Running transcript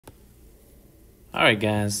All right,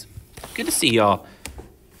 guys. Good to see y'all.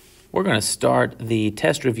 We're going to start the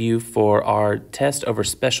test review for our test over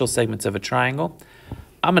special segments of a triangle.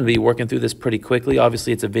 I'm going to be working through this pretty quickly.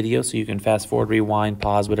 Obviously, it's a video, so you can fast forward, rewind,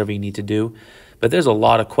 pause, whatever you need to do. But there's a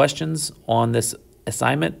lot of questions on this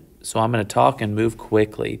assignment, so I'm going to talk and move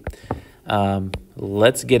quickly.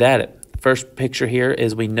 Let's get at it. First picture here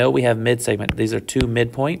is we know we have mid-segment. These are two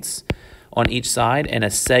midpoints on each side, and a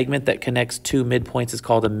segment that connects two midpoints is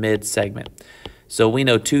called a mid-segment. So we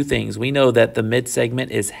know two things. We know that the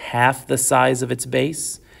mid-segment is half the size of its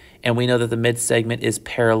base, and we know that the mid-segment is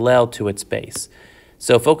parallel to its base.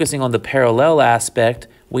 So focusing on the parallel aspect,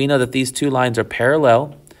 we know that these two lines are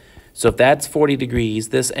parallel. So if that's 40 degrees,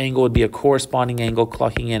 this angle would be a corresponding angle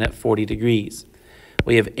clocking in at 40 degrees.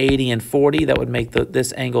 We have 80 and 40. That would make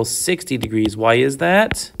this angle 60 degrees. Why is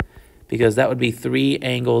that? Because that would be three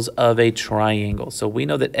angles of a triangle. So we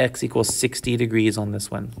know that x equals 60 degrees on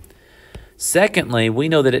this one. Secondly, we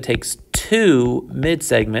know that it takes two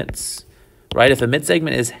mid-segments, right? If a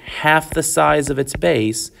mid-segment is half the size of its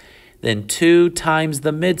base, then 2 times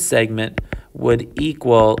the mid-segment would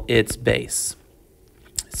equal its base.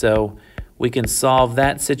 So we can solve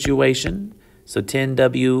that situation. So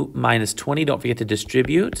 10w minus 20, don't forget to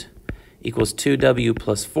distribute, equals 2w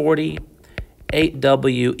plus 40.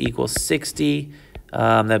 8w equals 60.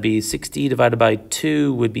 That'd be 60 divided by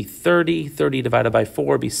 2 would be 30. 30 divided by 4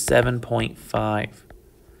 would be 7.5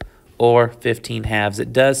 or 15 halves.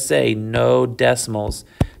 It does say no decimals,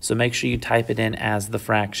 so make sure you type it in as the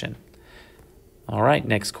fraction. All right,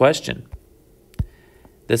 next question.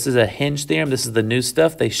 This is a hinge theorem. This is the new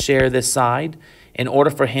stuff. They share this side. In order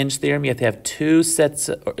for hinge theorem, you have to have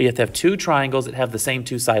two triangles that have the same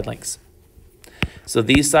two side lengths. So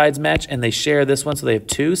these sides match, and they share this one, so they have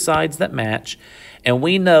two sides that match. And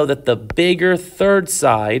we know that the bigger third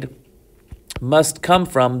side must come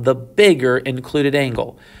from the bigger included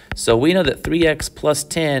angle. So we know that 3x plus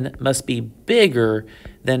 10 must be bigger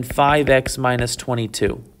than 5x minus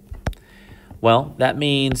 22. Well, that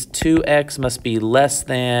means 2x must be less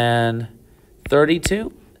than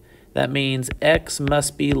 32. That means x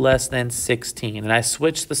must be less than 16. And I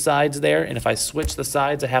switched the sides there, and if I switch the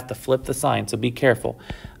sides, I have to flip the sign, so be careful.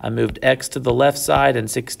 I moved x to the left side and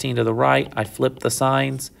 16 to the right. I flipped the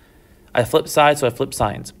signs. I flipped sides, so I flipped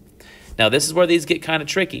signs. Now, this is where these get kind of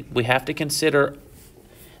tricky. We have to consider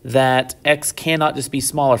that x cannot just be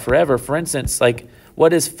smaller forever. For instance, like,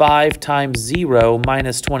 what is 5 times 0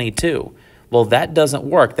 minus 22? Well, that doesn't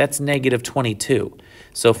work. That's negative 22.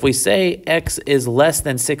 So if we say x is less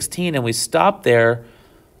than 16 and we stop there,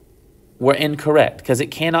 we're incorrect because it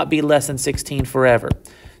cannot be less than 16 forever.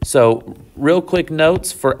 So real quick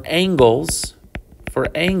notes for angles. For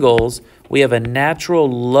angles, we have a natural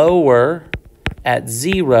lower at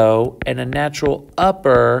 0 and a natural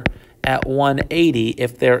upper at 180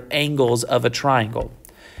 if they're angles of a triangle.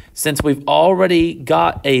 Since we've already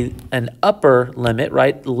got an upper limit,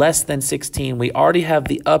 right, less than 16, we already have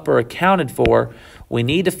the upper accounted for. We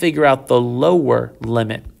need to figure out the lower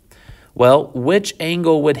limit. Well, which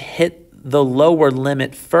angle would hit the lower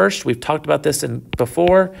limit first? We've talked about this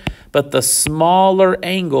before, but the smaller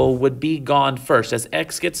angle would be gone first. As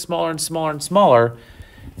x gets smaller and smaller and smaller,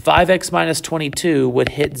 5x minus 22 would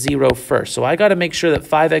hit 0 first. So I got to make sure that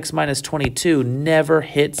 5x minus 22 never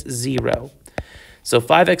hits 0. So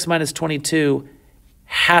 5x minus 22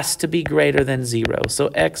 has to be greater than 0. So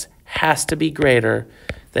x has to be greater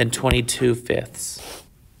than 22/5.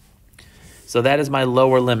 So that is my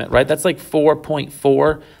lower limit, right? That's like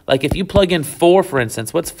 4.4. Like if you plug in 4, for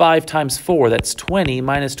instance, what's 5 times 4? That's 20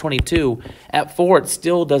 minus 22. At 4, it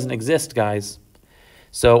still doesn't exist, guys.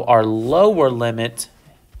 So our lower limit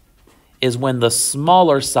is when the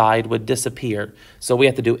smaller side would disappear. So we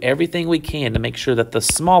have to do everything we can to make sure that the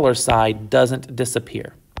smaller side doesn't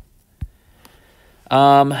disappear. We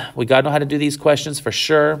got to know how to do these questions for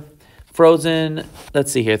sure. Frozen,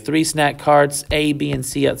 let's see here, 3 snack carts, A, B, and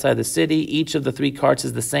C outside the city. Each of the 3 carts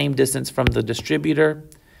is the same distance from the distributor.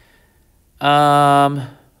 So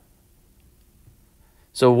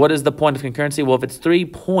what is the point of concurrency? Well, if it's 3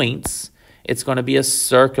 points, it's going to be a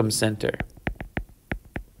circumcenter.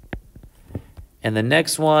 And the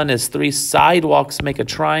next one is 3 sidewalks make a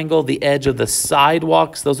triangle. The edge of the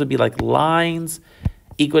sidewalks, those would be like lines.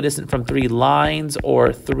 Equidistant from 3 lines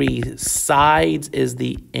or 3 sides is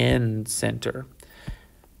the end center.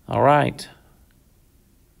 All right.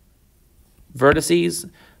 Vertices.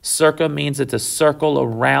 Circa means it's a circle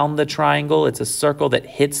around the triangle. It's a circle that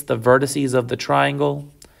hits the vertices of the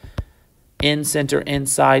triangle. End center,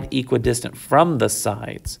 inside, equidistant from the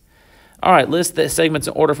sides. All right, list the segments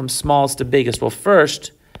in order from smallest to biggest. Well,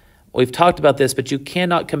 first, we've talked about this, but you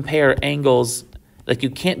cannot compare angles Like, you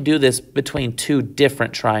can't do this between two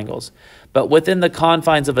different triangles. But within the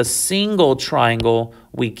confines of a single triangle,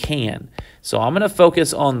 we can. So I'm going to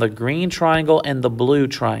focus on the green triangle and the blue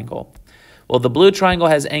triangle. Well, the blue triangle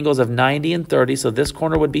has angles of 90 and 30, so this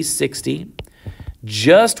corner would be 60.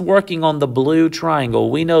 Just working on the blue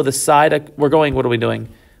triangle, we know the side, what are we doing?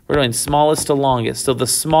 We're doing smallest to longest. So the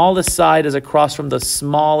smallest side is across from the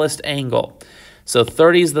smallest angle. So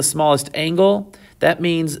 30 is the smallest angle. That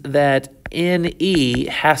means that NE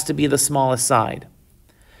has to be the smallest side.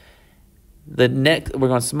 We're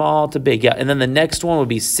going small to big, yeah. And then the next one would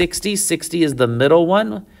be 60. 60 is the middle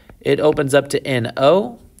one. It opens up to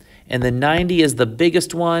NO. And the 90 is the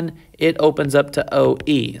biggest one. It opens up to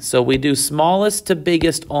OE. So we do smallest to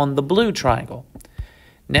biggest on the blue triangle.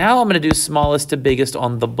 Now I'm going to do smallest to biggest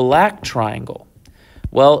on the black triangle.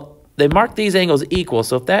 Well, they mark these angles equal.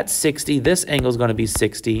 So if that's 60, this angle is going to be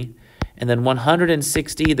 60. And then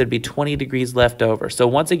 160, there'd be 20 degrees left over. So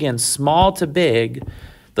once again, small to big,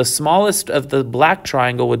 the smallest of the black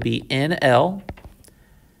triangle would be NL.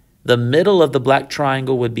 The middle of the black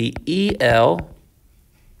triangle would be EL.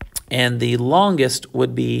 And the longest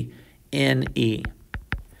would be NE.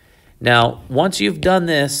 Now, once you've done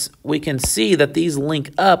this, we can see that these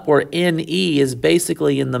link up where NE is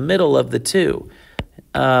basically in the middle of the two.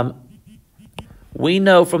 We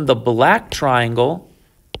know from the black triangle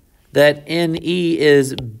that NE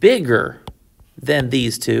is bigger than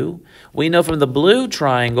these two. We know from the blue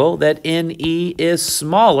triangle that NE is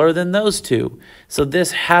smaller than those two. So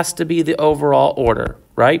this has to be the overall order,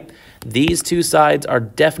 right? These two sides are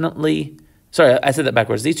definitely, sorry, I said that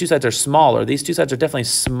backwards. These two sides are smaller. These two sides are definitely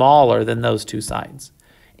smaller than those two sides.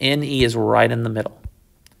 NE is right in the middle.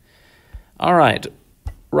 All right,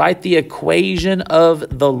 write the equation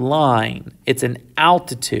of the line. It's an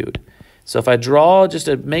altitude. So if I draw just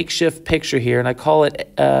a makeshift picture here, and I call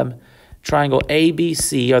it triangle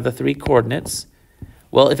ABC are the three coordinates.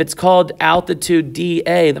 Well, if it's called altitude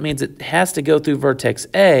DA, that means it has to go through vertex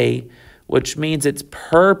A, which means it's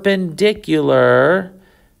perpendicular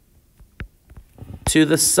to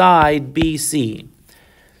the side BC.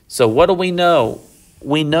 So what do we know?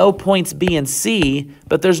 We know points B and C,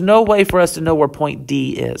 but there's no way for us to know where point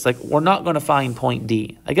D is. Like, we're not going to find point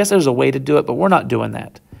D. I guess there's a way to do it, but we're not doing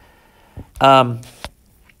that.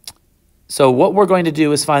 So what we're going to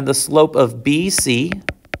do is find the slope of BC.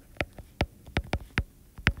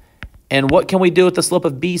 And what can we do with the slope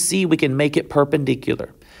of BC? We can make it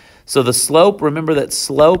perpendicular. So the slope, remember that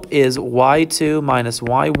slope is y2 minus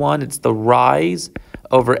y1. It's the rise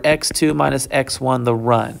over x2 minus x1, the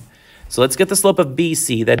run. So let's get the slope of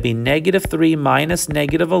BC. That'd be -3 minus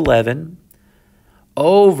 -11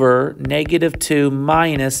 over -2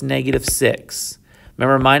 minus -6.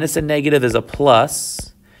 Remember, minus and negative is a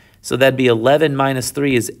plus. So that'd be 11 minus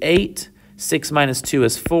 3 is 8. 6 minus 2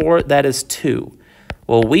 is 4. That is 2.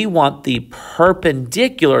 Well, we want the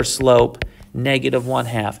perpendicular slope,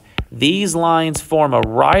 -1/2. These lines form a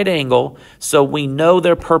right angle, so we know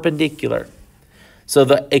they're perpendicular. So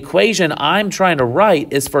the equation I'm trying to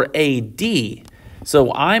write is for AD.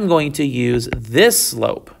 So I'm going to use this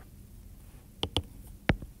slope.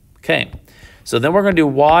 Okay. So then we're going to do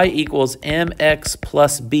y equals mx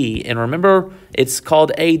plus b. And remember, it's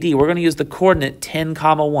called AD. We're going to use the coordinate 10,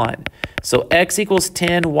 1. So x equals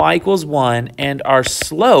 10, y equals 1, and our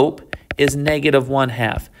slope is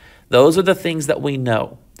 -1/2. Those are the things that we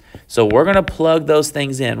know. So we're going to plug those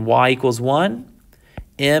things in. Y equals 1,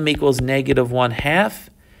 m equals -1/2,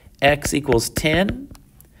 x equals 10.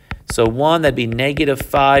 So 1, that'd be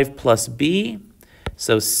 -5 plus b.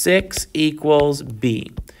 So 6 equals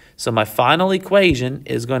b. So my final equation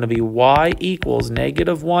is going to be y equals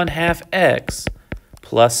 -1/2 x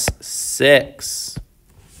plus 6.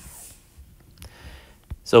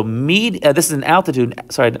 So this is an altitude.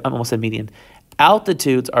 Sorry, I almost said median.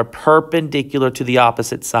 Altitudes are perpendicular to the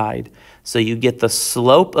opposite side. So you get the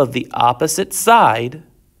slope of the opposite side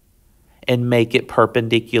and make it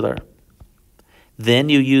perpendicular. Then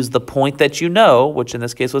you use the point that you know, which in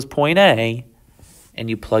this case was point A, and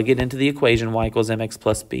you plug it into the equation y equals mx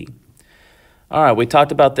plus b. All right, we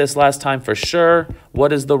talked about this last time for sure.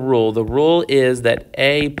 What is the rule? The rule is that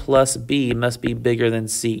A plus B must be bigger than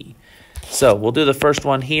C. So we'll do the first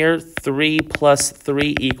one here. 3 plus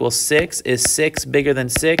 3 equals 6. Is 6 bigger than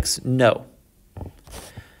 6? No.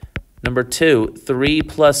 Number 2, 3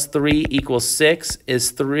 plus 3 equals 6.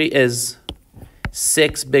 Is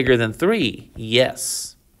 6 bigger than 3?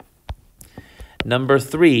 Yes. Number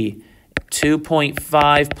 3,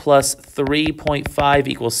 2.5 plus 3.5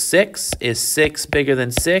 equals 6. Is 6 bigger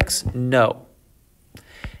than 6? No.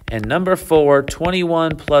 And number 4,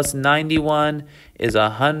 21 plus 91 Is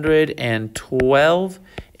 112?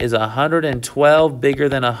 Is 112 bigger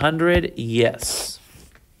than 100? Yes.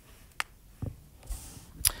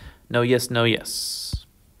 No, yes, no, yes.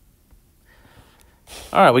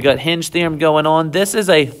 All right, we got hinge theorem going on. This is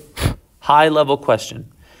a high-level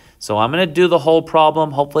question. So I'm going to do the whole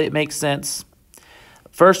problem. Hopefully it makes sense.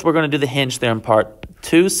 First, we're going to do the hinge theorem part.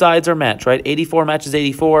 Two sides are matched, right? 84 matches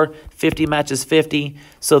 84, 50 matches 50.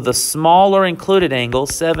 So the smaller included angle,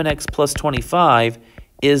 7x plus 25,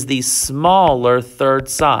 is the smaller third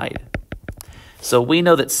side. So we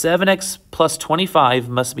know that 7x plus 25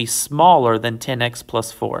 must be smaller than 10x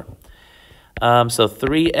plus 4. So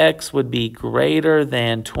 3x would be greater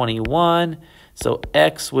than 21. So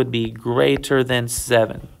x would be greater than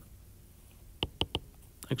 7.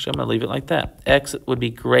 Actually, I'm going to leave it like that. X would be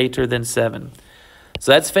greater than 7.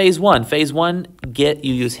 So that's phase one. Phase one, you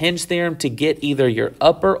use hinge theorem to get either your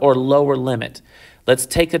upper or lower limit. Let's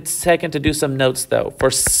take a second to do some notes, though. For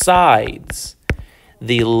sides,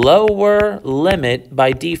 the lower limit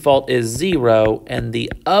by default is 0, and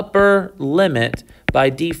the upper limit by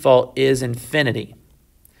default is infinity.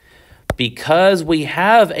 Because we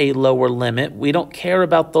have a lower limit, we don't care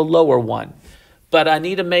about the lower one. But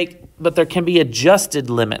there can be adjusted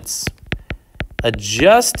limits.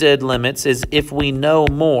 Adjusted limits is if we know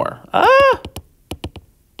more.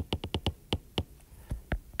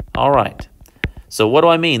 All right. So what do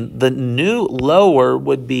I mean? The new lower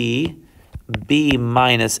would be b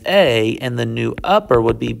minus a, and the new upper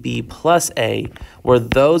would be b plus a, where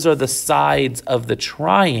those are the sides of the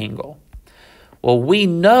triangle. Well, we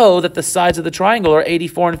know that the sides of the triangle are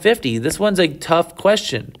 84 and 50. This one's a tough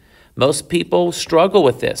question. Most people struggle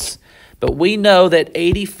with this. But we know that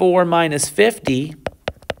 84 minus 50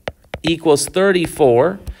 equals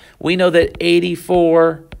 34. We know that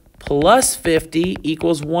 84 plus 50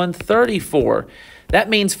 equals 134. That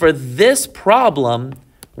means for this problem,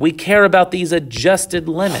 we care about these adjusted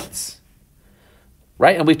limits.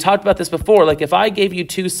 Right? And we've talked about this before. Like if I gave you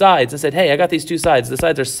two sides and said, hey, I got these two sides. The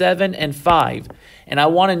sides are 7 and 5. And I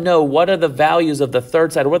want to know what are the values of the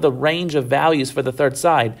third side, or what are the range of values for the third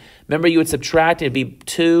side. Remember, you would subtract, it'd be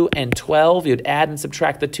 2 and 12. You would add and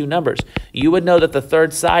subtract the two numbers. You would know that the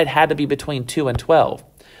third side had to be between 2 and 12.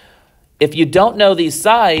 If you don't know these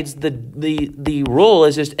sides, the rule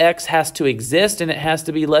is just x has to exist, and it has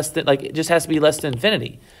to be less than, it just has to be less than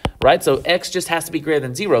infinity. Right? So x just has to be greater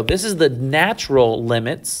than 0. This is the natural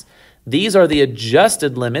limits. These are the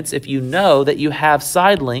adjusted limits if you know that you have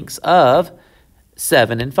side lengths of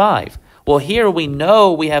 7 and 5. Well, here we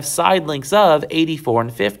know we have side lengths of 84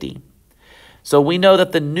 and 50. So we know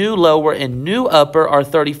that the new lower and new upper are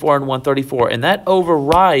 34 and 134, and that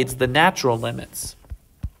overrides the natural limits.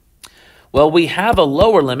 Well, we have a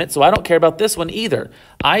lower limit, so I don't care about this one either.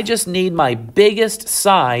 I just need my biggest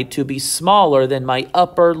side to be smaller than my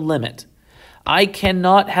upper limit. I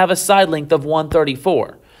cannot have a side length of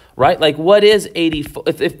 134, right? Like what is 84?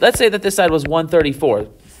 If let's say that this side was 134,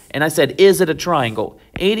 and I said, is it a triangle?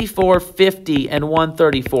 84, 50, and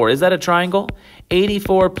 134. Is that a triangle?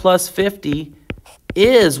 84 plus 50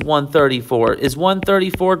 is 134. Is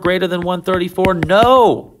 134 greater than 134?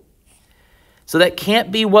 No. So that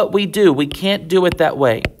can't be what we do. We can't do it that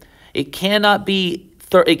way. It cannot be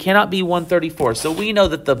 134. So we know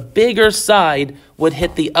that the bigger side would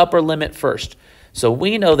hit the upper limit first. So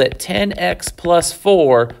we know that 10x plus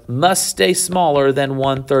 4 must stay smaller than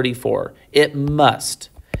 134. It must.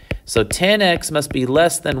 So 10x must be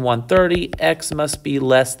less than 130. X must be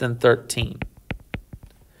less than 13.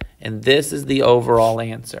 And this is the overall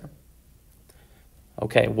answer.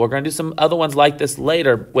 Okay, we're going to do some other ones like this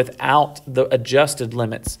later without the adjusted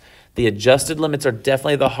limits. The adjusted limits are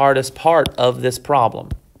definitely the hardest part of this problem.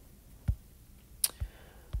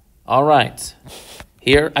 All right,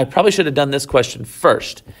 here, I probably should have done this question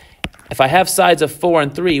first. If I have sides of 4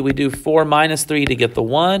 and 3, we do 4 minus 3 to get the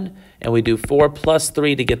 1, and we do 4 plus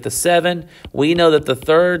 3 to get the 7. We know that the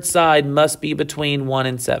third side must be between 1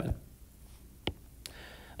 and 7.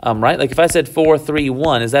 Right? Like if I said 4, 3,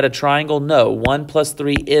 1, is that a triangle? No. 1 plus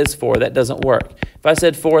 3 is 4. That doesn't work. If I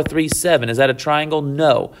said 4, 3, 7, is that a triangle?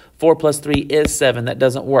 No. 4 plus 3 is 7. That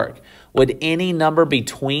doesn't work. Would any number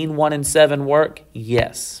between 1 and 7 work?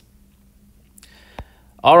 Yes.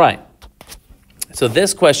 All right. So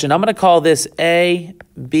this question, I'm going to call this A,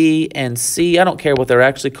 B, and C. I don't care what they're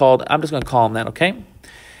actually called. I'm just going to call them that, okay?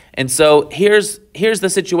 And so here's the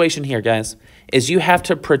situation here, guys, is you have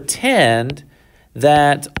to pretend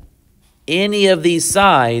that any of these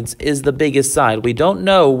sides is the biggest side. We don't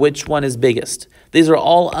know which one is biggest. These are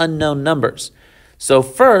all unknown numbers. So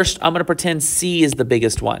first, I'm going to pretend C is the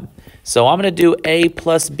biggest one. So I'm going to do A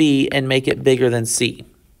plus B and make it bigger than C.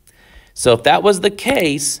 So if that was the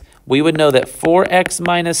case, we would know that 4x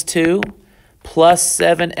minus 2 plus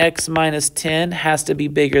 7x minus 10 has to be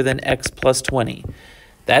bigger than x plus 20.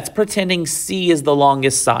 That's pretending C is the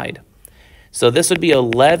longest side. So this would be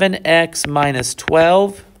 11x minus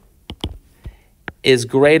 12 is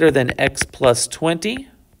greater than x plus 20.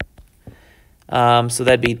 So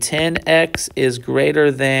that'd be 10x is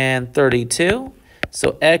greater than 32.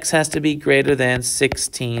 So x has to be greater than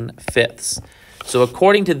 16/5. So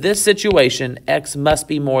according to this situation, x must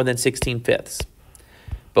be more than 16/5.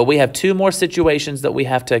 But we have two more situations that we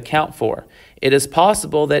have to account for. It is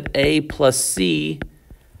possible that A plus C,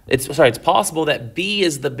 it's possible that B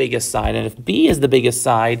is the biggest side. And if B is the biggest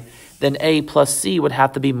side, then A plus C would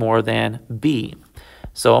have to be more than B.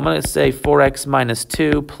 So I'm going to say 4x minus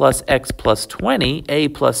 2 plus x plus 20, A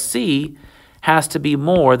plus C, has to be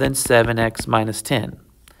more than 7x minus 10.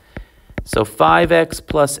 So 5x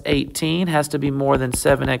plus 18 has to be more than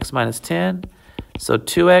 7x minus 10. So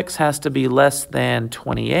 2x has to be less than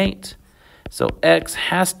 28. So x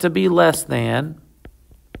has to be less than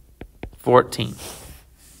 14.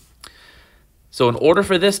 So in order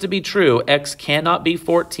for this to be true, x cannot be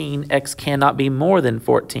 14, x cannot be more than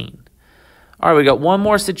 14. All right, we got one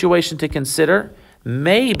more situation to consider.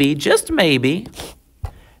 Maybe, just maybe,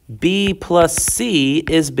 B plus C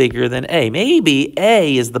is bigger than A. Maybe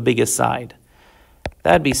A is the biggest side.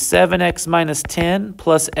 That'd be 7x minus 10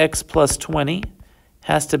 plus x plus 20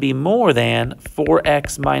 has to be more than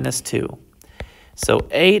 4x minus 2. So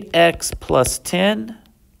 8x plus 10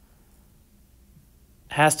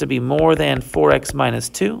 has to be more than 4x minus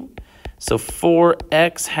 2. So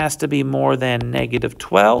 4x has to be more than negative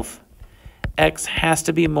 12. X has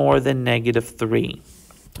to be more than negative 3.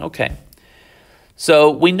 Okay.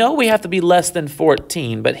 So we know we have to be less than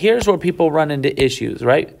 14, but here's where people run into issues,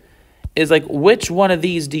 right? Is like, which one of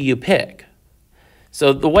these do you pick?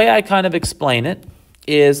 So the way I kind of explain it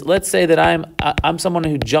is, let's say that I'm someone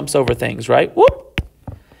who jumps over things, right? Whoop!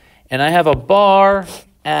 And I have a bar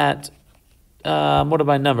at, what are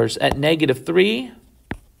my numbers? At negative 3,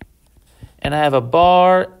 and I have a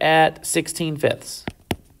bar at 16/5.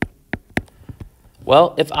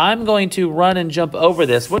 Well, if I'm going to run and jump over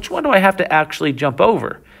this, which one do I have to actually jump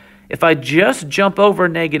over? If I just jump over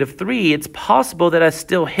negative 3, it's possible that I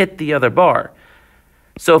still hit the other bar.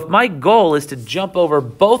 So if my goal is to jump over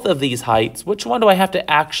both of these heights, which one do I have to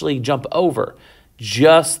actually jump over?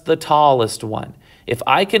 Just the tallest one. If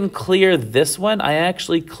I can clear this one, I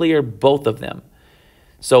actually clear both of them.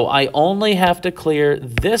 So I only have to clear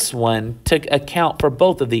this one to account for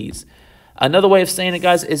both of these. Another way of saying it,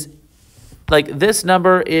 guys, is like this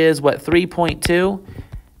number is what, 3.2?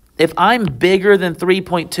 If I'm bigger than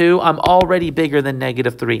 3.2, I'm already bigger than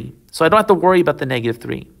negative 3. So I don't have to worry about the negative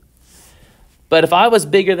 3. But if I was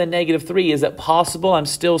bigger than negative 3, is it possible I'm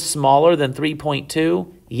still smaller than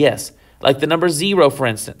 3.2? Yes. Like the number 0, for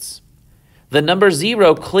instance. The number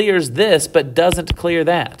 0 clears this, but doesn't clear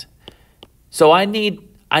that. So I need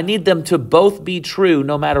them to both be true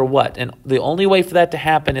no matter what. And the only way for that to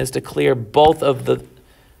happen is to clear both of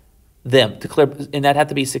them, and that had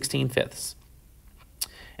to be 16/5.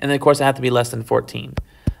 And then, of course, it had to be less than 14.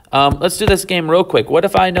 Let's do this game real quick. What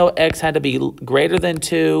if I know x had to be greater than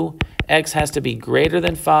 2, x has to be greater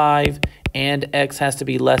than 5, and x has to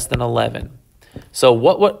be less than 11?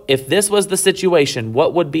 So if this was the situation,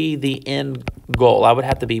 what would be the end goal? I would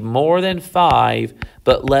have to be more than 5,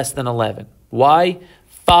 but less than 11. Why?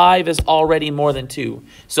 5 is already more than 2.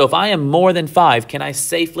 So if I am more than 5, can I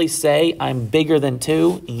safely say I'm bigger than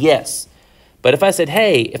 2? Yes. But if I said,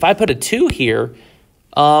 hey, if I put a 2 here,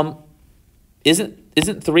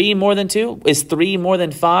 isn't 3 more than 2? Is 3 more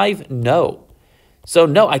than 5? No. So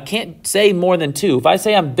no, I can't say more than 2. If I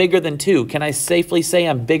say I'm bigger than 2, can I safely say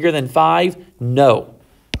I'm bigger than 5? No.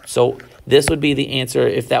 So this would be the answer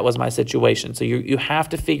if that was my situation. So you have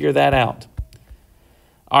to figure that out.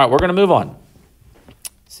 All right, we're going to move on.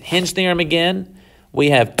 Hinge theorem again.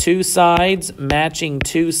 We have two sides matching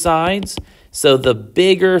two sides. So the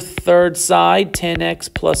bigger third side,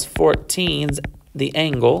 10x plus 14's the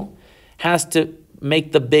angle, has to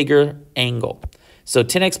make the bigger angle. So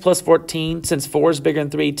 10x plus 14, since 4 is bigger than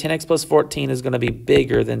 3, 10x plus 14 is going to be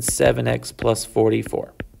bigger than 7x plus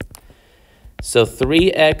 44. So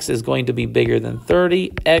 3x is going to be bigger than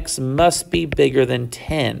 30. X must be bigger than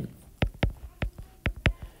 10.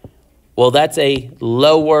 Well, that's a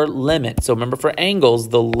lower limit. So remember, for angles,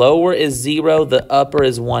 the lower is 0, the upper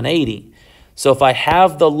is 180. So if I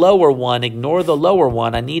have the lower one, ignore the lower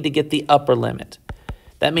one, I need to get the upper limit.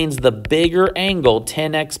 That means the bigger angle,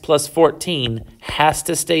 10x plus 14, has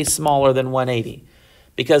to stay smaller than 180.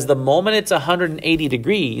 Because the moment it's 180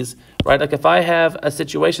 degrees, right, like if I have a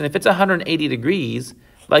situation, if it's 180 degrees,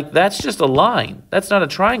 like that's just a line. That's not a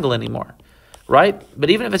triangle anymore, right? But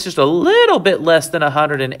even if it's just a little bit less than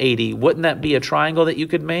 180, wouldn't that be a triangle that you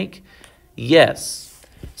could make? Yes.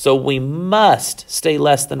 So we must stay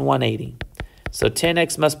less than 180. So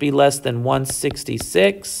 10x must be less than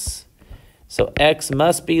 166. So x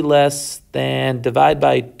must be less than, divide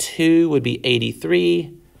by 2 would be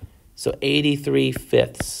 83. So 83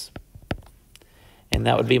 fifths. And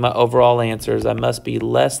that would be my overall answers. I must be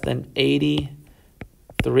less than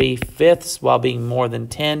 83 fifths while being more than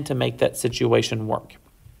 10 to make that situation work.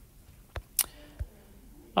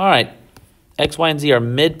 All right. X, Y, and Z are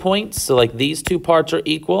midpoints. So like these two parts are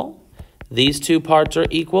equal. These two parts are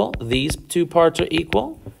equal. These two parts are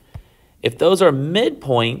equal. If those are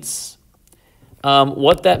midpoints,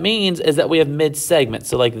 what that means is that we have mid-segments.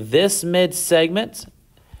 So like this mid-segment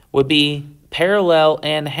would be parallel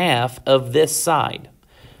and half of this side.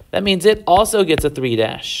 That means it also gets a 3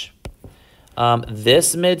 dash.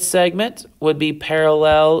 This mid-segment would be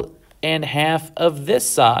parallel and half of this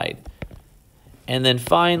side. And then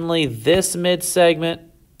finally, this mid-segment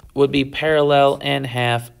would be parallel and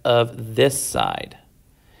half of this side.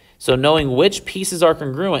 So knowing which pieces are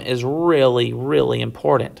congruent is really, really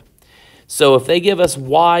important. So if they give us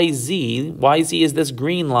YZ, YZ is this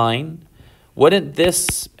green line, wouldn't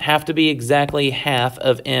this have to be exactly half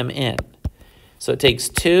of MN? So it takes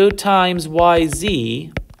 2 times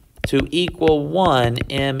YZ to equal 1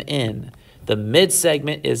 MN. The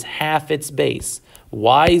mid-segment is half its base.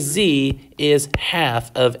 YZ is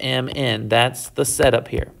half of MN. That's the setup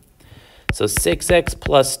here. So 6x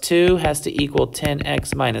plus 2 has to equal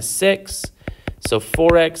 10x minus 6. So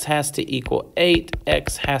 4x has to equal 8.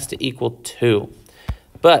 X has to equal 2.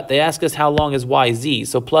 But they ask us how long is YZ.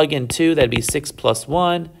 So plug in 2, that'd be 6 plus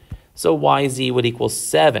 1. So YZ would equal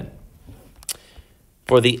 7.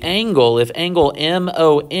 For the angle, if angle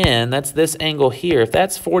MON, that's this angle here, if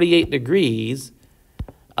that's 48 degrees,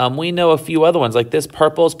 we know a few other ones. Like this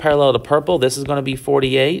purple is parallel to purple. This is going to be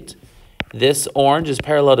 48. This orange is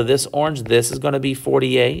parallel to this orange. This is going to be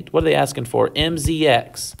 48. What are they asking for?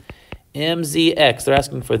 MZX. MZX. They're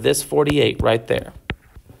asking for this 48 right there.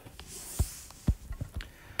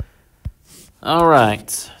 All right.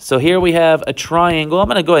 So here we have a triangle. I'm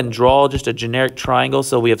going to go ahead and draw just a generic triangle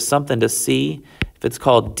so we have something to see. If it's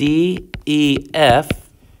called DEF,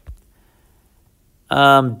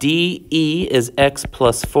 DE is x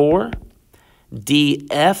plus 4.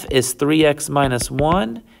 DF is 3x minus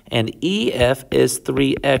 1. And EF is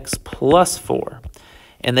 3x plus 4.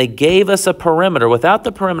 And they gave us a perimeter. Without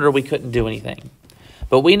the perimeter, we couldn't do anything.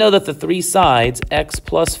 But we know that the three sides, x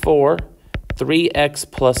plus 4,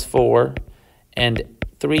 3x plus 4, and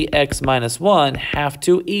 3x minus 1, have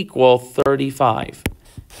to equal 35.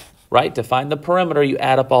 Right? To find the perimeter, you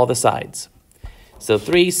add up all the sides. So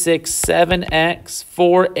 3, 6, 7x,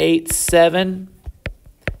 4, 8, 7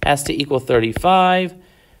 has to equal 35.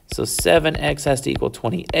 So 7x has to equal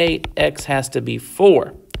 28. X has to be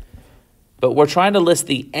 4. But we're trying to list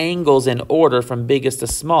the angles in order from biggest to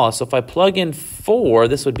smallest. So if I plug in 4,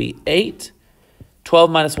 this would be 8.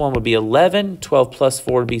 12 minus 1 would be 11. 12 plus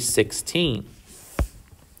 4 would be 16.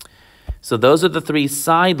 So those are the three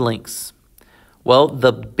side links. Well,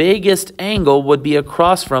 the biggest angle would be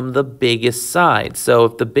across from the biggest side. So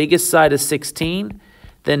if the biggest side is 16,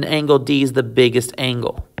 then angle D is the biggest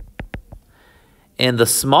angle. And the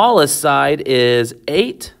smallest side is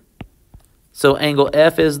 8. So angle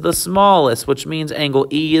F is the smallest, which means angle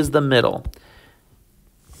E is the middle.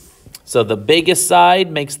 So the biggest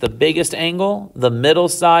side makes the biggest angle, the middle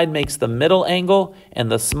side makes the middle angle,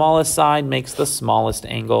 and the smallest side makes the smallest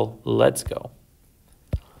angle. Let's go.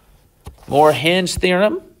 More hinge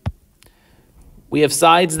theorem. We have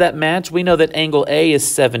sides that match. We know that angle A is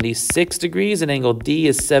 76 degrees and angle D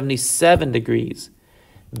is 77 degrees.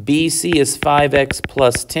 BC is 5x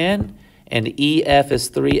plus 10, and EF is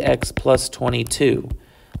 3x plus 22.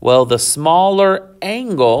 Well, the smaller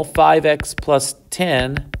angle, 5x plus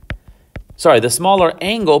 10, the smaller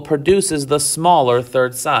angle produces the smaller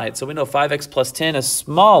third side. So we know 5x plus 10 is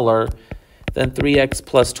smaller than 3x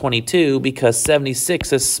plus 22 because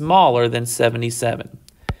 76 is smaller than 77.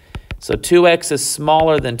 So 2x is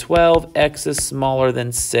smaller than 12, x is smaller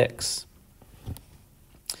than 6.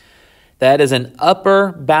 That is an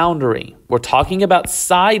upper boundary. We're talking about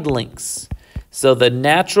side links. So the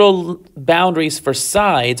natural boundaries for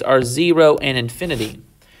sides are 0 and infinity.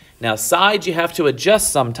 Now sides you have to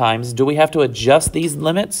adjust sometimes. Do we have to adjust these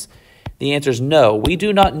limits? The answer is no. We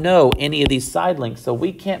do not know any of these side links, so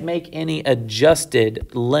we can't make any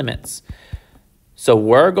adjusted limits. So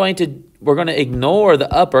we're going to ignore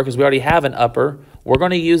the upper because we already have an upper. We're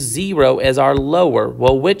going to use 0 as our lower.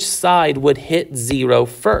 Well, which side would hit 0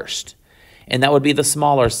 first? And that would be the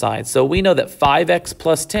smaller side. So we know that 5x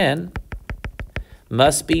plus 10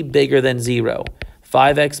 must be bigger than 0.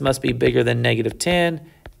 5x must be bigger than negative 10.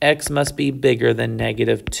 X must be bigger than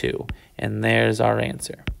negative 2. And there's our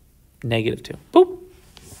answer, negative 2. Boop.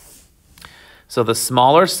 So the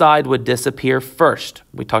smaller side would disappear first.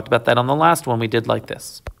 We talked about that on the last one we did like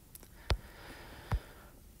this.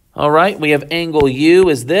 All right, we have angle U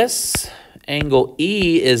is this. Angle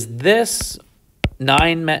E is this.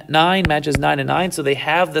 9 matches 9 and 9, so they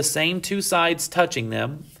have the same two sides touching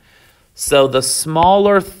them. So the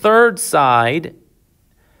smaller third side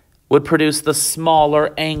would produce the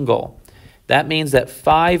smaller angle. That means that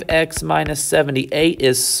 5x minus 78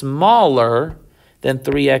 is smaller than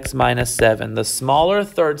 3x minus 7. The smaller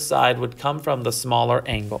third side would come from the smaller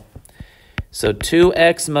angle. So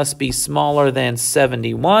 2x must be smaller than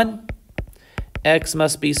 71. X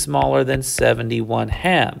must be smaller than 71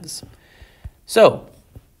 halves. So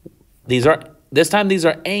this time these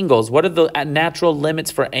are angles. What are the natural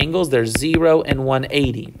limits for angles? They're 0 and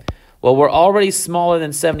 180. Well, we're already smaller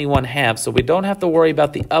than 71 halves, so we don't have to worry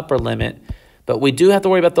about the upper limit, but we do have to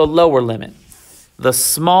worry about the lower limit. The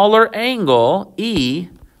smaller angle, E,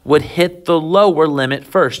 would hit the lower limit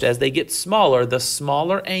first. As they get smaller, the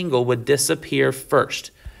smaller angle would disappear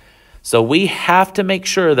first. So we have to make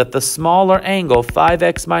sure that the smaller angle,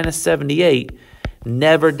 5x minus 78,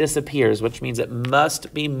 never disappears, which means it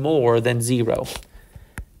must be more than 0.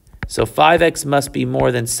 So 5x must be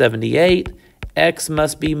more than 78. X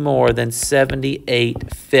must be more than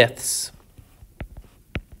 78 fifths.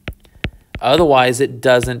 Otherwise, it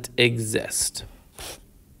doesn't exist.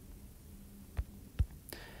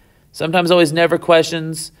 Sometimes, always, never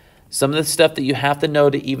questions. Some of the stuff that you have to know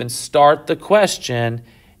to even start the question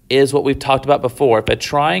is what we've talked about before. If a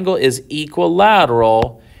triangle is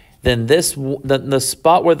equilateral, then the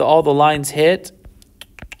spot where all the lines hit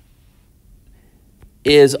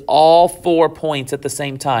is all 4 points at the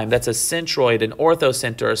same time. That's a centroid, an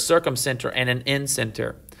orthocenter, a circumcenter, and an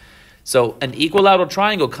incenter. So an equilateral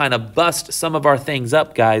triangle kind of busts some of our things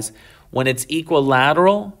up, guys. When it's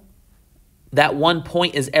equilateral, that 1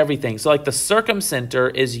 point is everything. So like the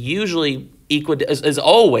circumcenter is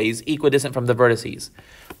always equidistant from the vertices.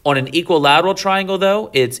 On an equilateral triangle, though,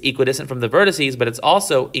 it's equidistant from the vertices, but it's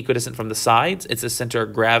also equidistant from the sides. It's the center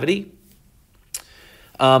of gravity.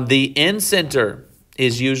 The incenter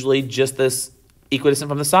is usually just this equidistant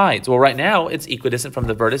from the sides. Well, right now, it's equidistant from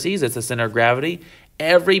the vertices. It's the center of gravity.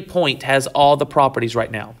 Every point has all the properties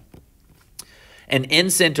right now. An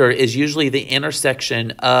incenter is usually the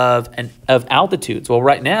intersection of altitudes. Well,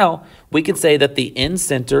 right now, we could say that the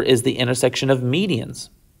incenter is the intersection of medians.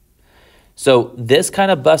 So this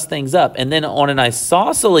kind of busts things up. And then on an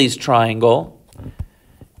isosceles triangle,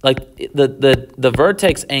 like the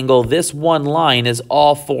vertex angle, this one line is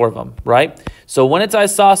all 4 of them, right? So when it's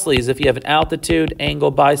isosceles, if you have an altitude,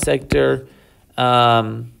 angle, bisector,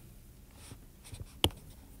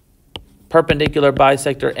 perpendicular,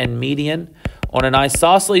 bisector, and median, on an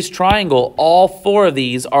isosceles triangle, all 4 of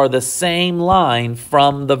these are the same line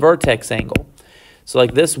from the vertex angle. So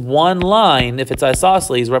like this one line, if it's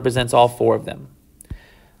isosceles, represents all 4 of them.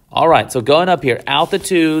 All right, so going up here,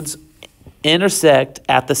 altitudes intersect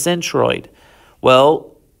at the centroid.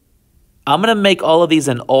 Well, I'm going to make all of these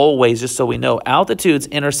in always just so we know. Altitudes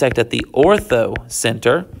intersect at the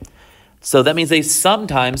orthocenter. So that means they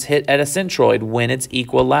sometimes hit at a centroid when it's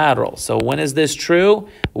equilateral. So when is this true?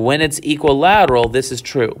 When it's equilateral, this is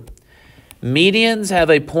true. Medians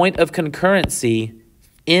have a point of concurrency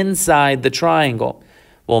inside the triangle.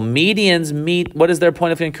 Well, medians meet, what is their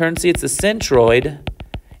point of concurrency? It's the centroid,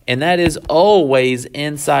 and that is always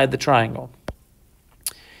inside the triangle.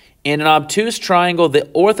 In an obtuse triangle, the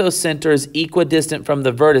orthocenter is equidistant from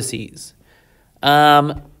the vertices.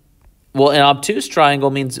 Well, an obtuse triangle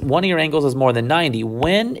means one of your angles is more than 90.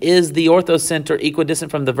 When is the orthocenter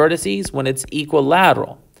equidistant from the vertices? When it's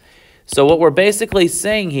equilateral. So what we're basically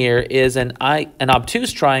saying here is an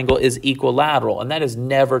obtuse triangle is equilateral, and that is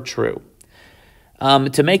never true.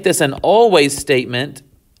 To make this an always statement,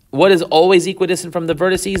 what is always equidistant from the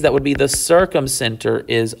vertices? That would be the circumcenter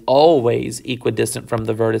is always equidistant from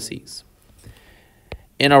the vertices.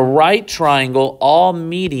 In a right triangle, all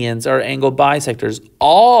medians are angle bisectors.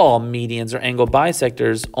 All medians are angle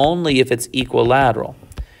bisectors only if it's equilateral.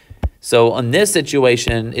 So in this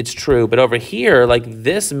situation, it's true. But over here, like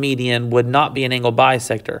this median would not be an angle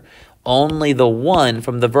bisector. Only the one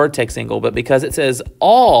from the vertex angle. But because it says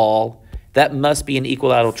all, that must be an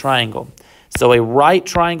equilateral triangle. So a right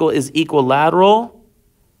triangle is equilateral?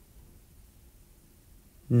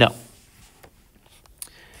 No.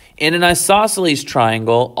 In an isosceles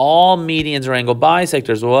triangle, all medians are angle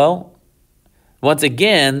bisectors. Well, once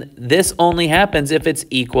again, this only happens if it's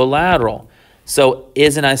equilateral. So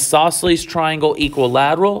is an isosceles triangle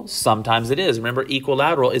equilateral? Sometimes it is. Remember,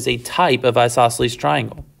 equilateral is a type of isosceles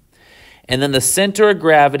triangle. And then the center of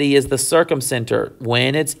gravity is the circumcenter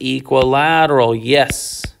when it's equilateral.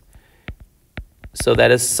 Yes. So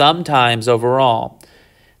that is sometimes overall.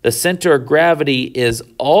 The center of gravity is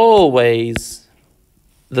always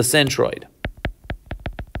the centroid.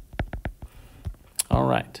 All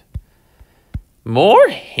right. More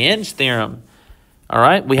hinge theorem. All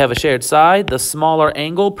right, we have a shared side. The smaller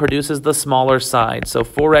angle produces the smaller side. So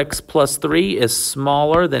 4x plus 3 is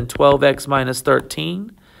smaller than 12x minus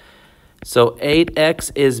 13. So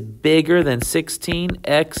 8x is bigger than 16.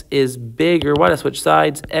 X is bigger. Why did I switch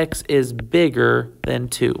sides? X is bigger than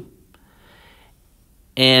 2.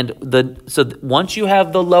 And once you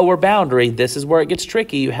have the lower boundary, this is where it gets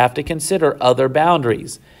tricky. You have to consider other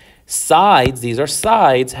boundaries. Sides, these are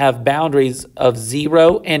sides, have boundaries of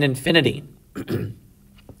 0 and infinity.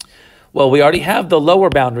 Well, we already have the lower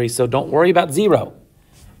boundary, so don't worry about 0.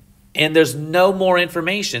 And there's no more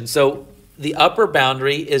information. So the upper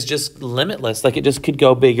boundary is just limitless, like it just could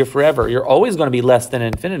go bigger forever. You're always going to be less than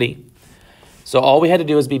infinity. So all we had to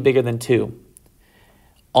do is be bigger than 2.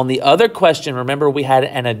 On the other question, remember we had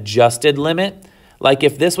an adjusted limit. Like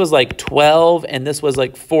if this was like 12 and this was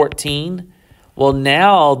like 14, well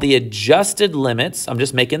now the adjusted limits, I'm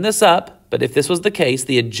just making this up, but if this was the case,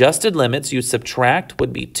 the adjusted limits you subtract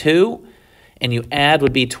would be 2 and you add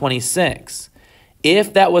would be 26.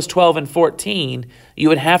 If that was 12 and 14, you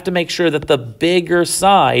would have to make sure that the bigger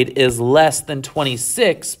side is less than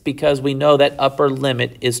 26 because we know that upper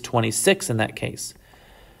limit is 26 in that case.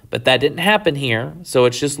 But that didn't happen here, so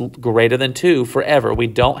it's just greater than 2 forever. We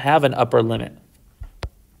don't have an upper limit.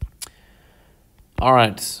 All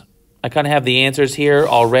right, I kind of have the answers here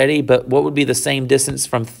already, but what would be the same distance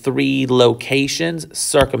from 3 locations?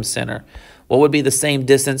 Circumcenter. What would be the same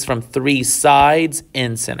distance from 3 sides?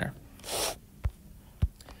 Incenter.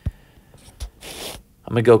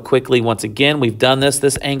 I'm going to go quickly once again. We've done this.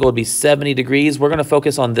 This angle would be 70 degrees. We're going to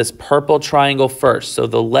focus on this purple triangle first. So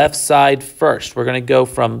the left side first. We're going to go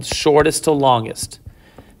from shortest to longest.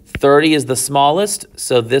 30 is the smallest,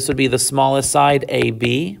 so this would be the smallest side,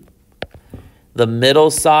 AB. The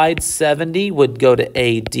middle side, 70, would go to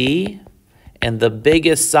AD. And the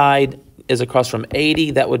biggest side is across from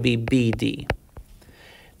 80. That would be BD.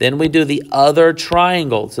 Then we do the other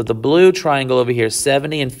triangle. So the blue triangle over here,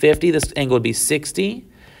 70 and 50, this angle would be 60.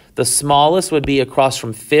 The smallest would be across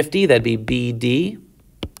from 50, that'd be BD.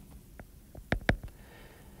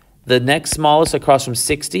 The next smallest across from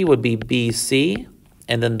 60 would be BC.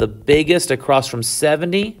 And then the biggest across from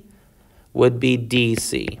 70 would be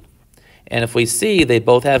DC. And if we see they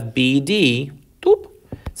both have BD,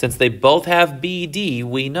 since they both have BD,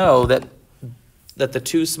 we know that the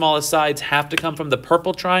 2 smallest sides have to come from the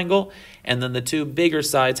purple triangle, and then the 2 bigger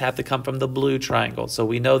sides have to come from the blue triangle. So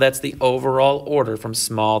we know that's the overall order from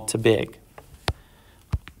small to big.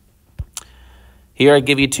 Here I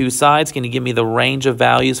give you 2 sides. Can you give me the range of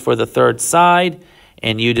values for the third side?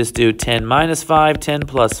 And you just do 10 minus 5, 10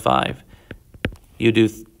 plus 5. You do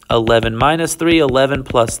 11 minus 3, 11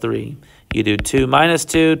 plus 3. You do 2 minus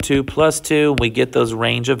 2, 2 plus 2. We get those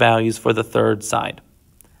range of values for the third side.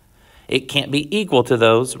 It can't be equal to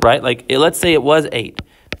those, right? Like, let's say it was 8.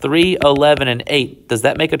 3, 11, and 8. Does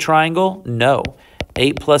that make a triangle? No.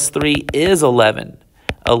 8 plus 3 is 11.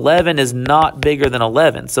 11 is not bigger than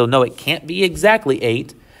 11. So, no, it can't be exactly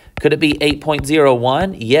 8. Could it be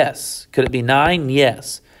 8.01? Yes. Could it be 9?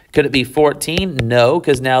 Yes. Could it be 14? No,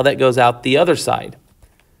 because now that goes out the other side.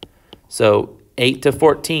 So, 8 to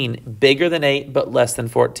 14, bigger than 8, but less than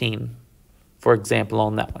 14, for example,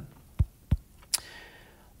 on that one.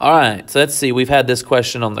 All right, so let's see. We've had this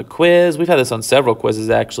question on the quiz. We've had this on several quizzes,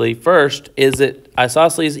 actually. First, is it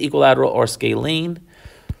isosceles, equilateral, or scalene?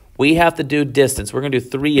 We have to do distance. We're going to do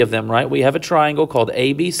 3 of them, right? We have a triangle called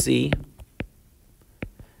ABC,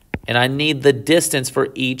 and I need the distance for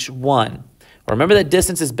each one. Remember that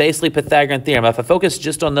distance is basically Pythagorean theorem. If I focus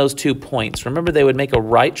just on those 2 points, remember they would make a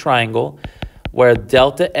right triangle where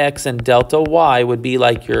delta x and delta y would be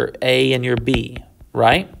like your A and your B,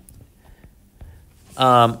 right?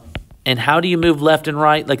 And how do you move left and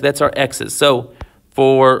right? Like that's our x's. So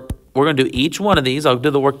we're going to do each one of these. I'll do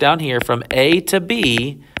the work down here from A to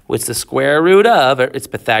B, which is the square root of, it's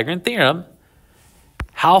Pythagorean theorem.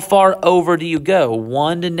 How far over do you go?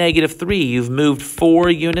 1 to negative 3. You've moved 4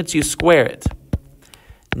 units, you square it.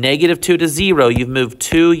 -2 to 0, you've moved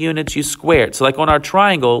 2 units, you squared. So like on our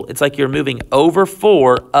triangle, it's like you're moving over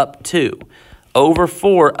 4 up 2. Over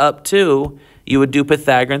 4 up 2, you would do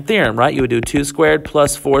Pythagorean theorem, right? You would do 2 squared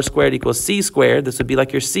plus 4 squared equals c squared. This would be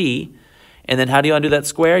like your c. And then how do you undo that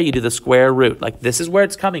square? You do the square root. Like this is where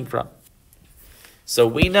it's coming from. So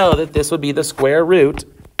we know that this would be the square root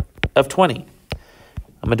of 20.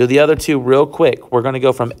 I'm going to do the other two real quick. We're going to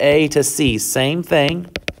go from A to C. Same thing.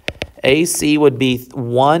 AC would be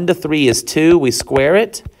 1 to 3 is 2. We square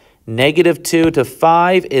it. -2 to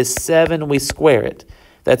 5 is 7. We square it.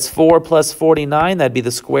 That's 4 plus 49. That'd be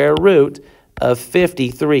the square root of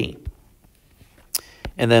 53.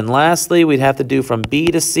 And then lastly, we'd have to do from B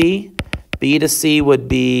to C. B to C would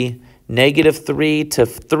be -3 to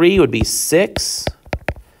 3 would be 6.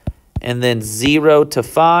 And then 0 to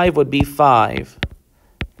 5 would be 5.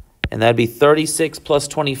 And that'd be 36 plus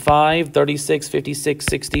 25, 36, 56,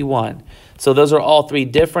 61. So those are all three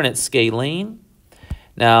different at scalene.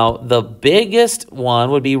 Now, the biggest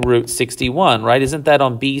one would be root 61, right? Isn't that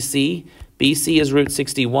on BC? BC is root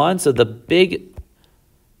 61. So the big...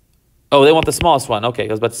 Oh, they want the smallest one. Okay,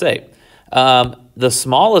 I was about to say. The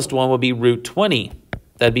smallest one would be root 20.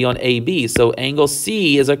 That'd be on AB. So angle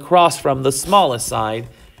C is across from the smallest side.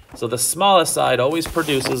 So the smallest side always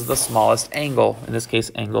produces the smallest angle. In this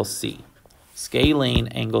case, angle C. Scalene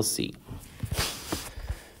angle C.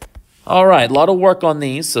 All right, a lot of work on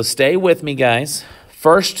these. So stay with me, guys.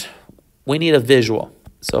 First, we need a visual.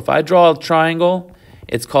 So if I draw a triangle,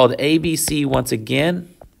 it's called ABC once again.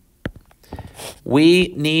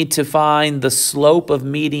 We need to find the slope of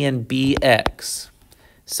median BX.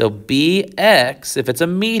 So BX, if it's a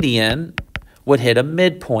median, would hit a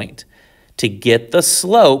midpoint. To get the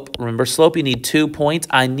slope, remember slope, you need 2 points.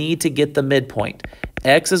 I need to get the midpoint.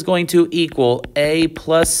 X is going to equal A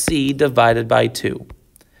plus C divided by 2.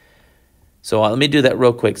 So let me do that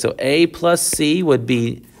real quick. So A plus C would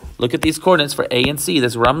be, look at these coordinates for A and C.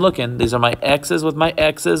 This is where I'm looking. These are my X's with my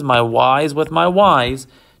X's, my Y's with my Y's.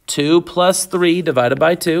 2 plus 3 divided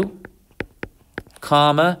by 2,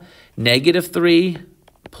 comma, -3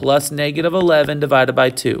 plus -11 divided by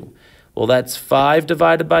 2. Well, that's 5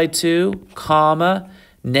 divided by 2, comma,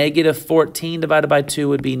 -14 divided by 2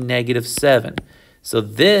 would be -7. So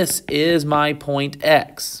this is my point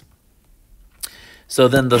X. So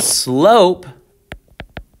then the slope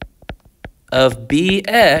of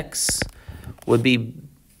BX would be,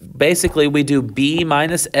 basically we do B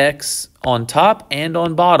minus X on top and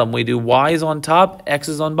on bottom. We do Y's on top,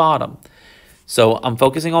 X's on bottom. So I'm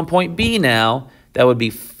focusing on point B now. That would be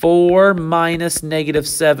 4 minus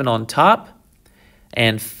 -7 on top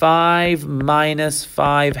and 5 minus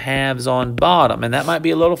 5 halves on bottom. And that might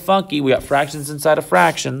be a little funky. We got fractions inside of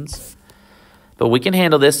fractions. But we can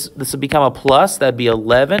handle this. This would become a plus. That'd be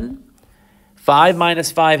 11. 5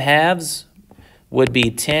 minus 5 halves would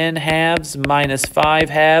be 10 halves minus 5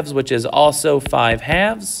 halves, which is also 5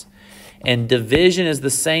 halves. And division is the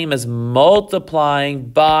same as multiplying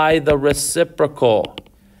by the reciprocal.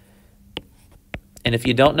 And if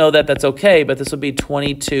you don't know that, that's okay, but this would be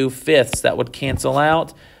 22/5. That would cancel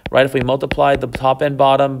out, right? If we multiply the top and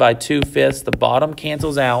bottom by 2/5, the bottom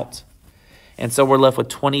cancels out. And so we're left with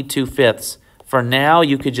 22/5. For now,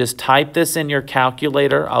 you could just type this in your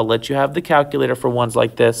calculator. I'll let you have the calculator for ones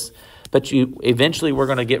like this, but eventually we're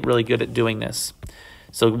going to get really good at doing this.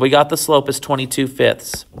 So we got the slope as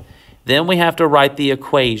 22/5. Then we have to write the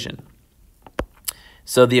equation.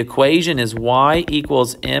 So the equation is y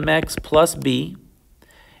equals mx plus b.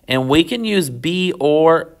 And we can use b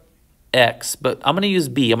or x, but I'm going to use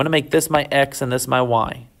b. I'm going to make this my x and this my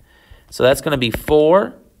y. So that's going to be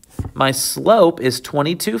 4. My slope is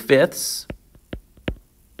 22/5.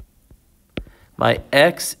 My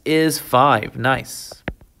x is 5. Nice.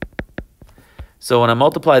 So when I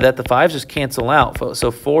multiply that, the 5s just cancel out.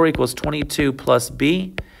 So 4 equals 22 plus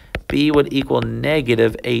b. B would equal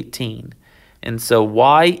 -18. And so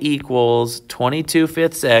y equals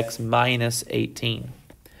 22/5 x minus 18.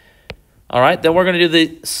 All right, then we're going to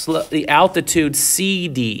do the altitude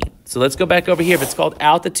CD. So let's go back over here. If it's called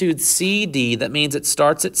altitude CD, that means it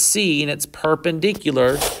starts at C and it's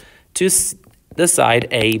perpendicular to the side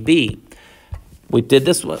AB. We did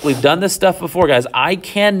this. We've done this stuff before, guys. I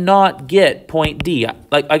cannot get point D.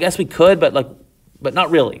 Like, I guess we could, but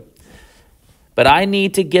not really. But I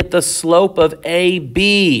need to get the slope of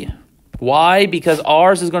AB. Why? Because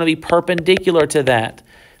ours is going to be perpendicular to that.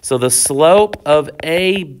 So the slope of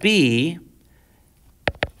AB,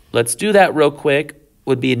 let's do that real quick,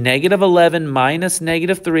 would be -11 minus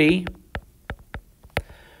 -3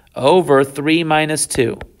 over 3 minus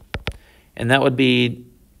 2. And that would be,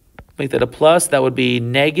 make that a plus, that would be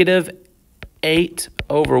 8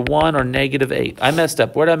 over 1 or negative 8. I messed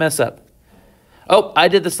up. Where did I mess up? Oh, I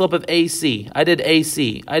did the slope of AC. I did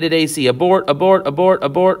AC. Abort, abort, abort,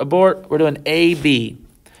 abort, abort. We're doing AB.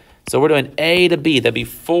 So we're doing A to B. That'd be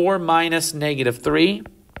 4 minus negative 3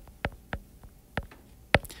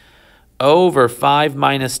 over 5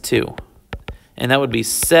 minus 2. And that would be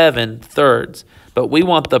 7/3. But we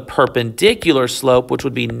want the perpendicular slope, which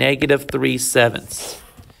would be negative 3/7.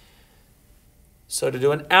 So to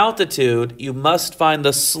do an altitude, you must find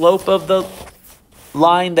the slope of the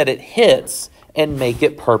line that it hits and make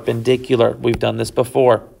it perpendicular. We've done this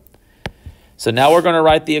before. So now we're going to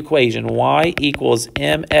write the equation. Y equals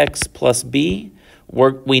mx plus b.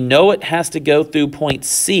 We know it has to go through point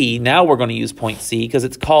C. Now we're going to use point C because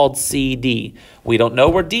it's called CD. We don't know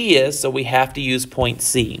where D is, so we have to use point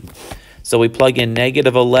C. So we plug in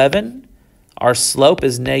negative 11. Our slope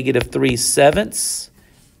is negative 3/7.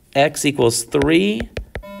 X equals 3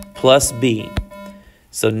 plus b.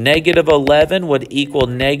 So negative 11 would equal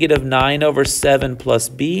negative 9 over 7 plus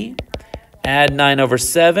b. Add 9 over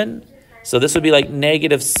 7. So this would be like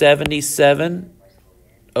negative 77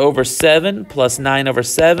 over 7 plus 9 over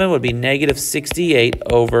 7 would be negative 68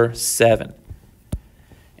 over 7.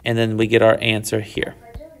 And then we get our answer here.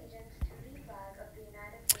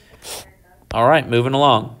 All right, moving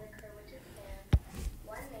along.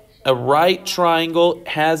 A right triangle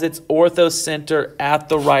has its orthocenter at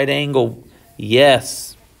the right angle.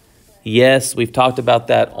 Yes. Yes, we've talked about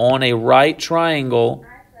that. On a right triangle,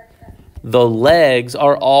 the legs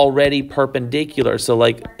are already perpendicular. So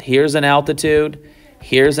like here's an altitude,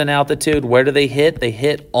 here's an altitude. Where do they hit? They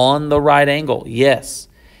hit on the right angle. Yes.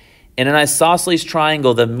 In an isosceles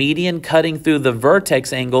triangle, the median cutting through the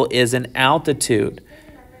vertex angle is an altitude.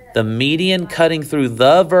 The median cutting through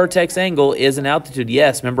the vertex angle is an altitude.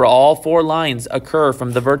 Yes, remember all 4 lines occur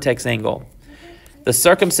from the vertex angle. The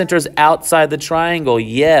circumcenter is outside the triangle.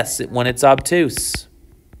 Yes, when it's obtuse.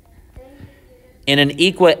 In an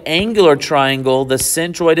equiangular triangle, the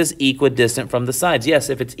centroid is equidistant from the sides. Yes,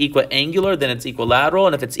 if it's equiangular, then it's equilateral.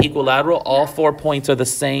 And if it's equilateral, all 4 points are the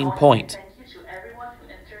same point.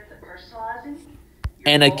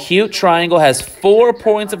 An acute triangle has 4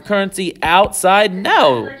 points of concurrency outside?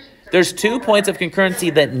 No. There's 2 points of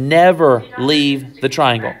concurrency that never leave the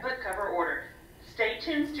triangle. Stay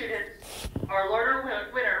tuned, students. Our learner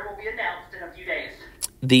winner will be announced in a few days.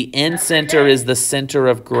 The end center is the center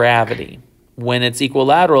of gravity. When it's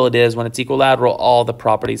equilateral, it is. When it's equilateral, all the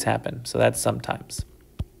properties happen. So that's sometimes.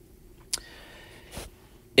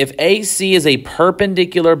 If AC is a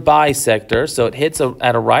perpendicular bisector, so it hits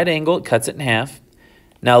at a right angle, it cuts it in half.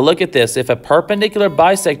 Now look at this. If a perpendicular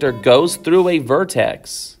bisector goes through a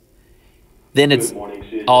vertex, then it's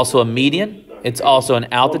also a median. It's also an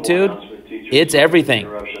altitude. It's everything.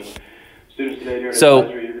 So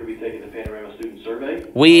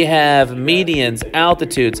we have medians,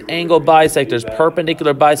 altitudes, angle bisectors,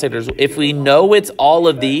 perpendicular bisectors. If we know it's all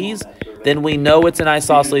of these, then we know it's an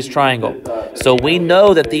isosceles triangle. So we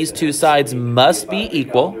know that these 2 sides must be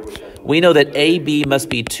equal. We know that AB must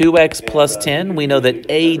be 2x plus 10. We know that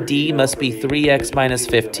AD must be 3x minus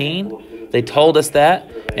 15. They told us that.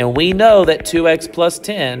 And we know that 2x plus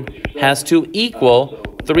 10 has to equal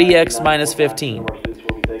 3x minus 15.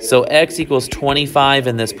 So x equals 25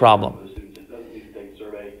 in this problem.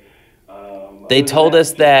 They told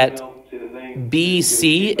us that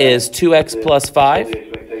BC is 2x plus 5.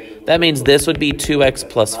 That means this would be 2x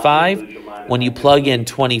plus 5. When you plug in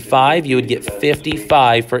 25, you would get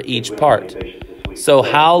 55 for each part. So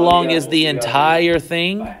how long is the entire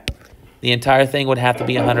thing? The entire thing would have to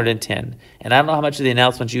be 110. And I don't know how much of the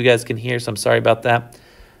announcements you guys can hear, so I'm sorry about that.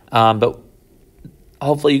 But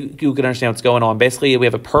hopefully you can understand what's going on. Basically, we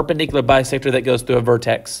have a perpendicular bisector that goes through a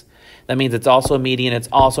vertex. That means it's also a median. It's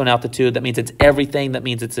also an altitude. That means it's everything. That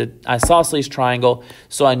means it's an isosceles triangle.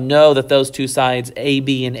 So I know that those 2 sides,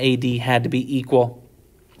 AB and AD, had to be equal.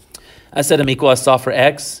 I said I'm equal. I saw for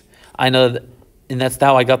x. I know that, and that's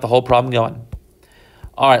how I got the whole problem going.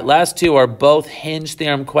 All right, last 2 are both hinge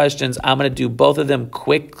theorem questions. I'm going to do both of them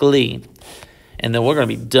quickly, and then we're going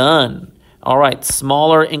to be done. All right,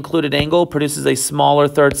 smaller included angle produces a smaller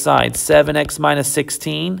third side. 7x minus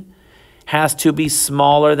 16 has to be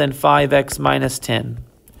smaller than 5x minus 10.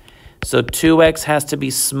 So 2x has to be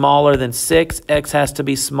smaller than 6. X has to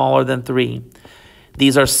be smaller than 3.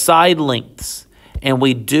 These are side lengths. And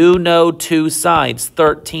we do know 2 sides,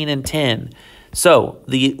 13 and 10. So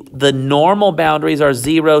the normal boundaries are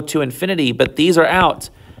 0 to infinity, but these are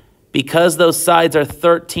out. Because those sides are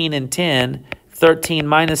 13 and 10, 13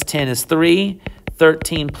 minus 10 is 3.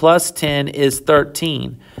 13 plus 10 is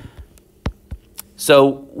 13.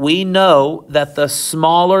 So we know that the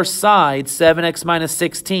smaller side, 7x minus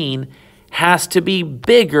 16, has to be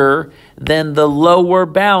bigger than the lower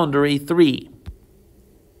boundary, 3.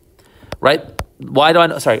 Right? Why do I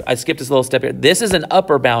know? Sorry, I skipped this little step here. This is an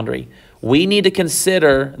upper boundary. We need to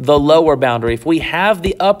consider the lower boundary. If we have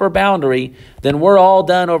the upper boundary, then we're all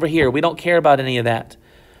done over here. We don't care about any of that.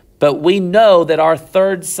 But we know that our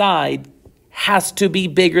third side has to be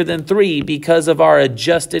bigger than 3 because of our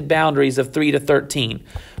adjusted boundaries of 3 to 13.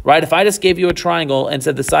 Right? If I just gave you a triangle and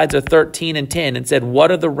said the sides are 13 and 10 and said,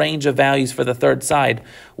 what are the range of values for the third side?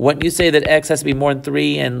 Wouldn't you say that x has to be more than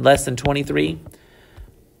 3 and less than 23?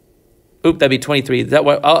 Oop, that'd be 23. Is that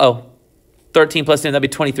what? 13 plus 10, that'd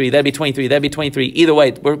be 23. That'd be 23. That'd be 23. Either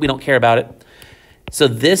way, we don't care about it. So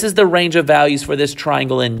this is the range of values for this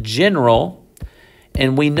triangle in general.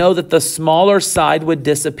 And we know that the smaller side would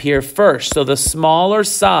disappear first. So the smaller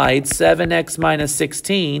side, 7x minus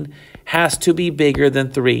 16, has to be bigger than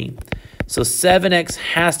 3. So 7x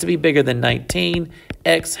has to be bigger than 19.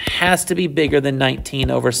 X has to be bigger than 19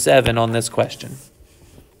 over 7 on this question.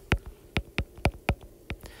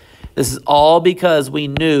 This is all because we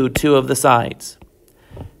knew 2 of the sides.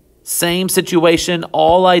 Same situation,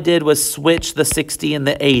 all I did was switch the 60 and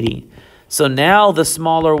the 80. So now the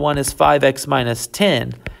smaller one is 5x minus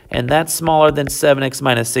 10, and that's smaller than 7x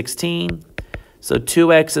minus 16. So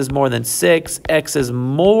 2x is more than 6, x is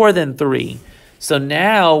more than 3. So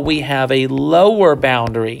now we have a lower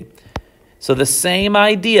boundary. So the same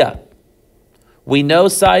idea. We know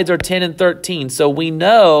sides are 10 and 13, so we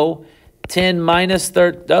know 10 minus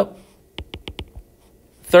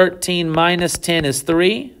 13 minus 10 is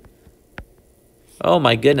 3. Oh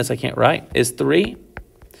my goodness, I can't write. Is 3.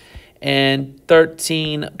 And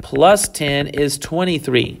 13 plus 10 is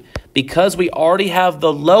 23. Because we already have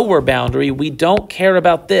the lower boundary, we don't care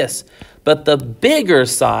about this. But the bigger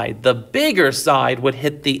side would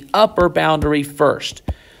hit the upper boundary first.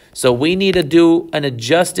 So we need to do an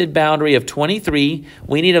adjusted boundary of 23.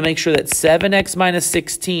 We need to make sure that 7x minus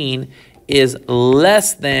 16 is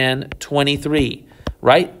less than 23,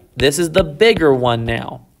 right? This is the bigger one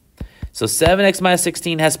now. So 7x minus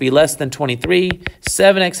 16 has to be less than 23.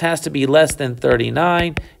 7x has to be less than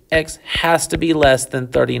 39. X has to be less than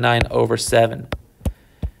 39 over 7.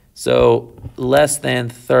 So less than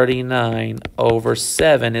 39 over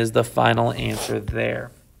 7 is the final answer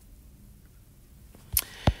there.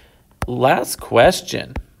 Last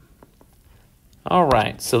question. All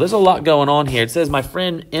right, so there's a lot going on here. It says my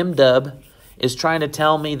friend MDub is trying to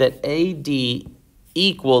tell me that AD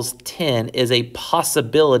equals 10 is a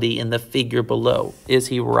possibility in the figure below. Is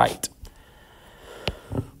he right?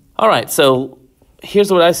 All right, so here's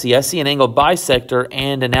what I see. I see an angle bisector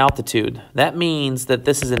and an altitude. That means that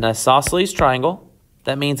this is an isosceles triangle.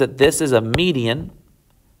 That means that this is a median.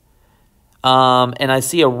 And I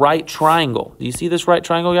see a right triangle. Do you see this right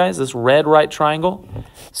triangle, guys? This red right triangle?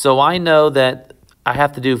 So I know that I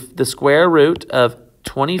have to do the square root of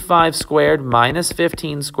 25 squared minus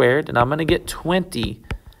 15 squared, and I'm going to get 20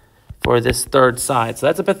 for this third side. So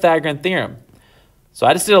that's a Pythagorean theorem. So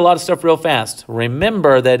I just did a lot of stuff real fast.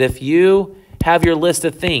 Remember that if you have your list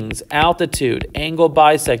of things, altitude, angle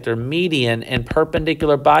bisector, median, and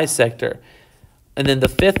perpendicular bisector, and then the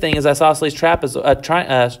fifth thing is isosceles triangle.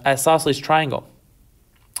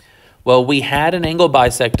 Well, we had an angle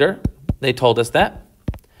bisector. They told us that.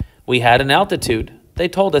 We had an altitude. They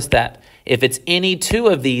told us that. If it's any 2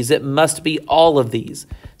 of these, it must be all of these.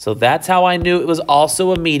 So that's how I knew it was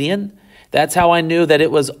also a median. That's how I knew that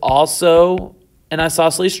it was also an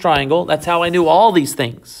isosceles triangle. That's how I knew all these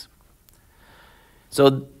things.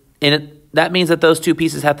 So that means that those 2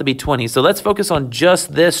 pieces have to be 20. So let's focus on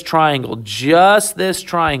just this triangle. Just this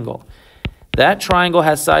triangle. That triangle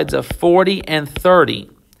has sides of 40 and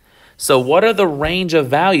 30. So what are the range of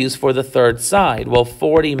values for the third side? Well,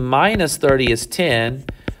 40 minus 30 is 10.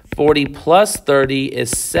 40 plus 30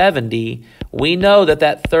 is 70. We know that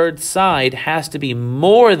that third side has to be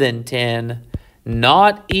more than 10,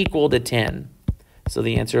 not equal to 10. So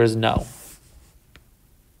the answer is no.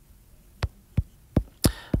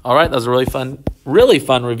 All right, that was a really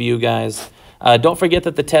fun review, guys. Don't forget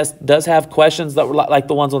that the test does have questions that were like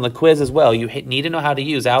the ones on the quiz as well. You need to know how to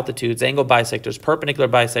use altitudes, angle bisectors, perpendicular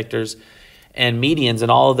bisectors, and medians,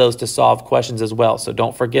 and all of those to solve questions as well. So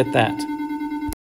don't forget that.